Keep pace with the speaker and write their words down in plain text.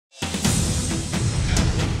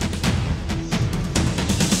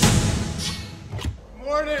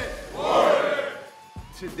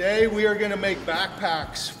Today we are going to make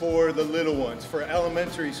backpacks for the little ones, for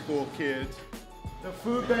elementary school kids. The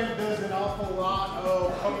food bank does an awful lot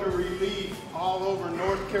of hunger relief all over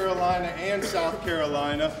North Carolina and South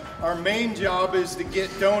Carolina. Our main job is to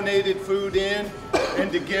get donated food in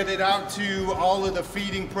and to get it out to all of the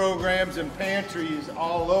feeding programs and pantries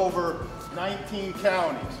all over 19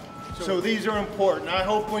 counties. So these are important. I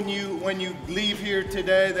hope when you leave here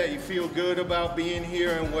today that you feel good about being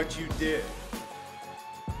here and what you did.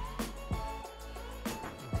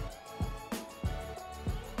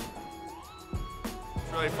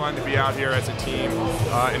 It's really fun to be out here as a team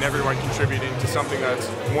and everyone contributing to something that's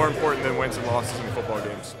more important than wins and losses in football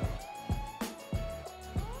games.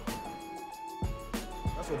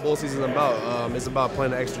 That's what bowl season is about. It's about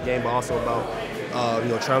playing an extra game, but also about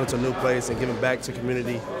traveling to a new place and giving back to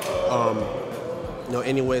community.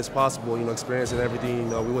 Any way it's possible. Experiencing everything.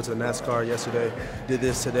 We went to the NASCAR yesterday, did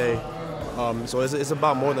this today. So it's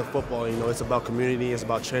about more than football. It's about community. It's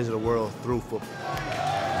about changing the world through football.